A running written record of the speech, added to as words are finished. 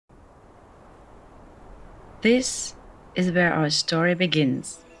This is where our story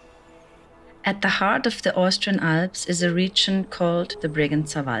begins. At the heart of the Austrian Alps is a region called the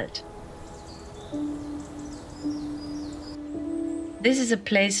Bregenzer Wald. This is a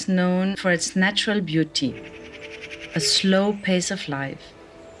place known for its natural beauty, a slow pace of life,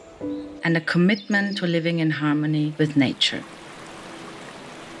 and a commitment to living in harmony with nature.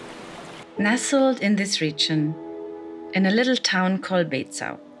 Nestled in this region, in a little town called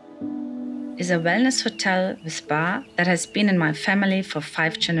Bezau, is a wellness hotel with spa that has been in my family for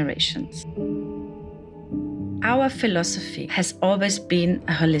 5 generations. Our philosophy has always been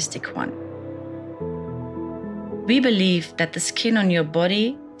a holistic one. We believe that the skin on your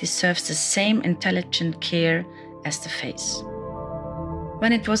body deserves the same intelligent care as the face.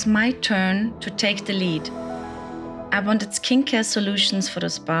 When it was my turn to take the lead, I wanted skincare solutions for the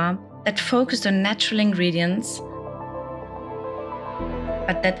spa that focused on natural ingredients,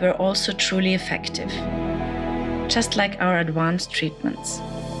 but that were also truly effective, just like our advanced treatments.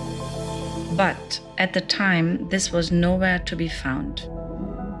 But at the time, this was nowhere to be found.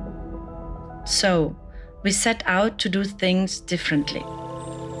 So we set out to do things differently.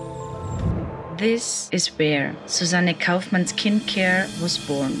 This is where Susanne Kaufmann Skincare was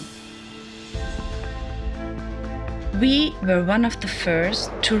born. We were one of the first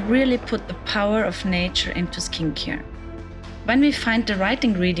to really put the power of nature into skincare. When we find the right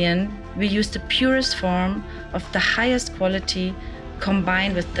ingredient, we use the purest form of the highest quality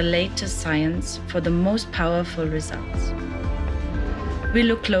combined with the latest science for the most powerful results. We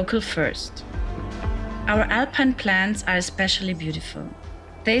look local first. Our alpine plants are especially beautiful.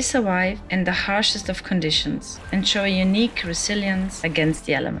 They survive in the harshest of conditions and show a unique resilience against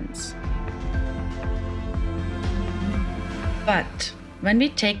the elements. But when we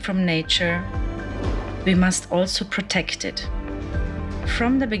take from nature, we must also protect it.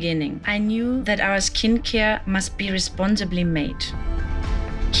 From the beginning, I knew that our skincare must be responsibly made.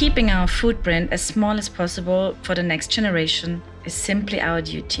 Keeping our footprint as small as possible for the next generation is simply our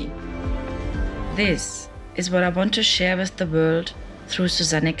duty. This is what I want to share with the world through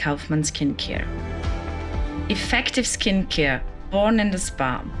Susanne Kaufmann Skincare. Effective skincare born in the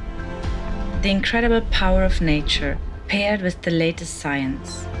spa. The incredible power of nature paired with the latest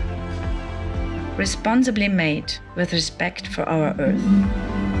science. Responsibly made with respect for our earth.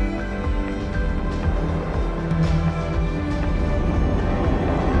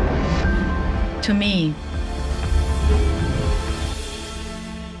 To me,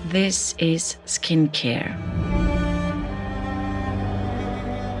 this is skincare.